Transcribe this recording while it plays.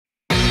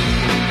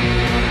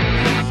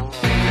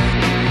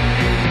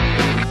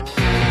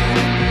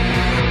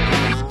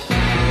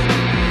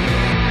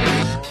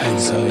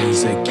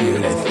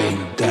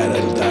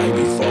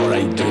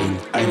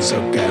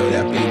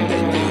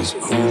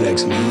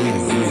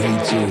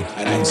too.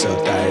 And I'm so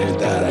tired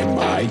that I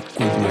might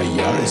quit my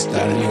yard,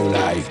 start a new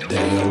life. They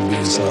all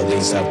been so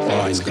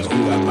disappointed, cause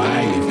who am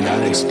I if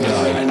not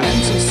exploit? And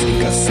I'm so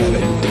sick of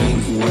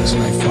 17, where's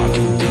my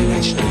fucking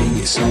teenage dream?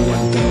 If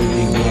someone told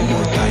me one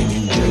more time,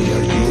 enjoy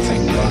your youth,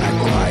 I'm gonna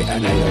cry.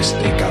 And I just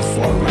stick up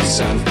for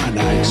myself, and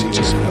I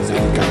just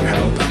nothing can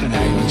help. And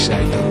I wish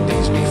I'd done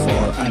this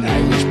before, and I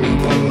wish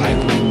people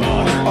like me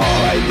more.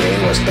 All I did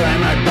was try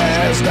my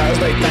best, that's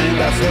the kind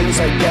of things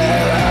I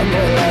get. I'm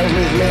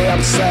relentlessly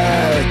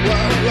upset.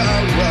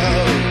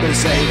 They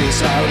say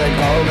these are the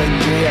golden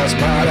years,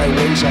 but I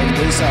wish I'd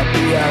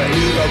disappear.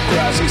 Ego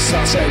crash is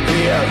so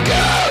severe.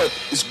 God,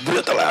 it's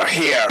brutal out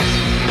here.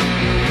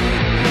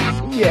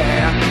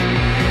 Yeah.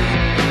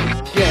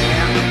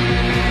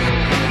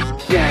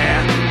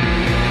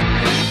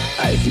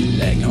 I feel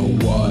like no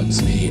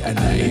one's me, and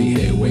I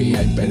hate the way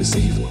I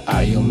perceive.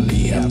 I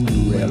only have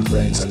two real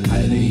friends, and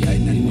I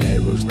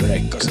never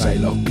break. Cause I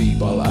love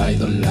people I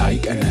don't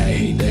like, and I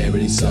hate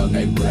every song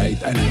I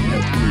write. And I'm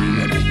not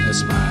cool, and I'm not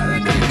smart,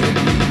 and I can't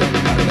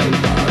even parallel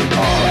part.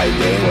 All I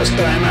did was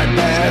try my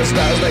best,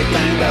 that's the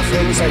kind of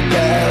things I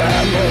get.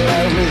 I'm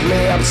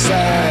relentlessly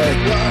upset.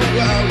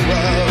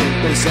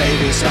 They say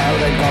these are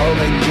the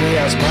golden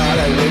years, but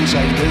I wish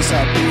I'd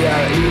disappear.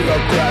 Ego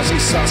crash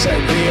is so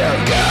severe.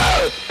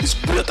 God, it's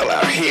brutal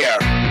out here.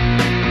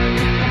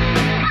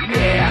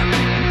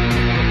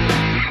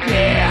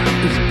 Yeah,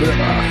 it's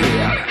brutal out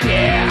here.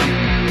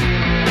 Yeah.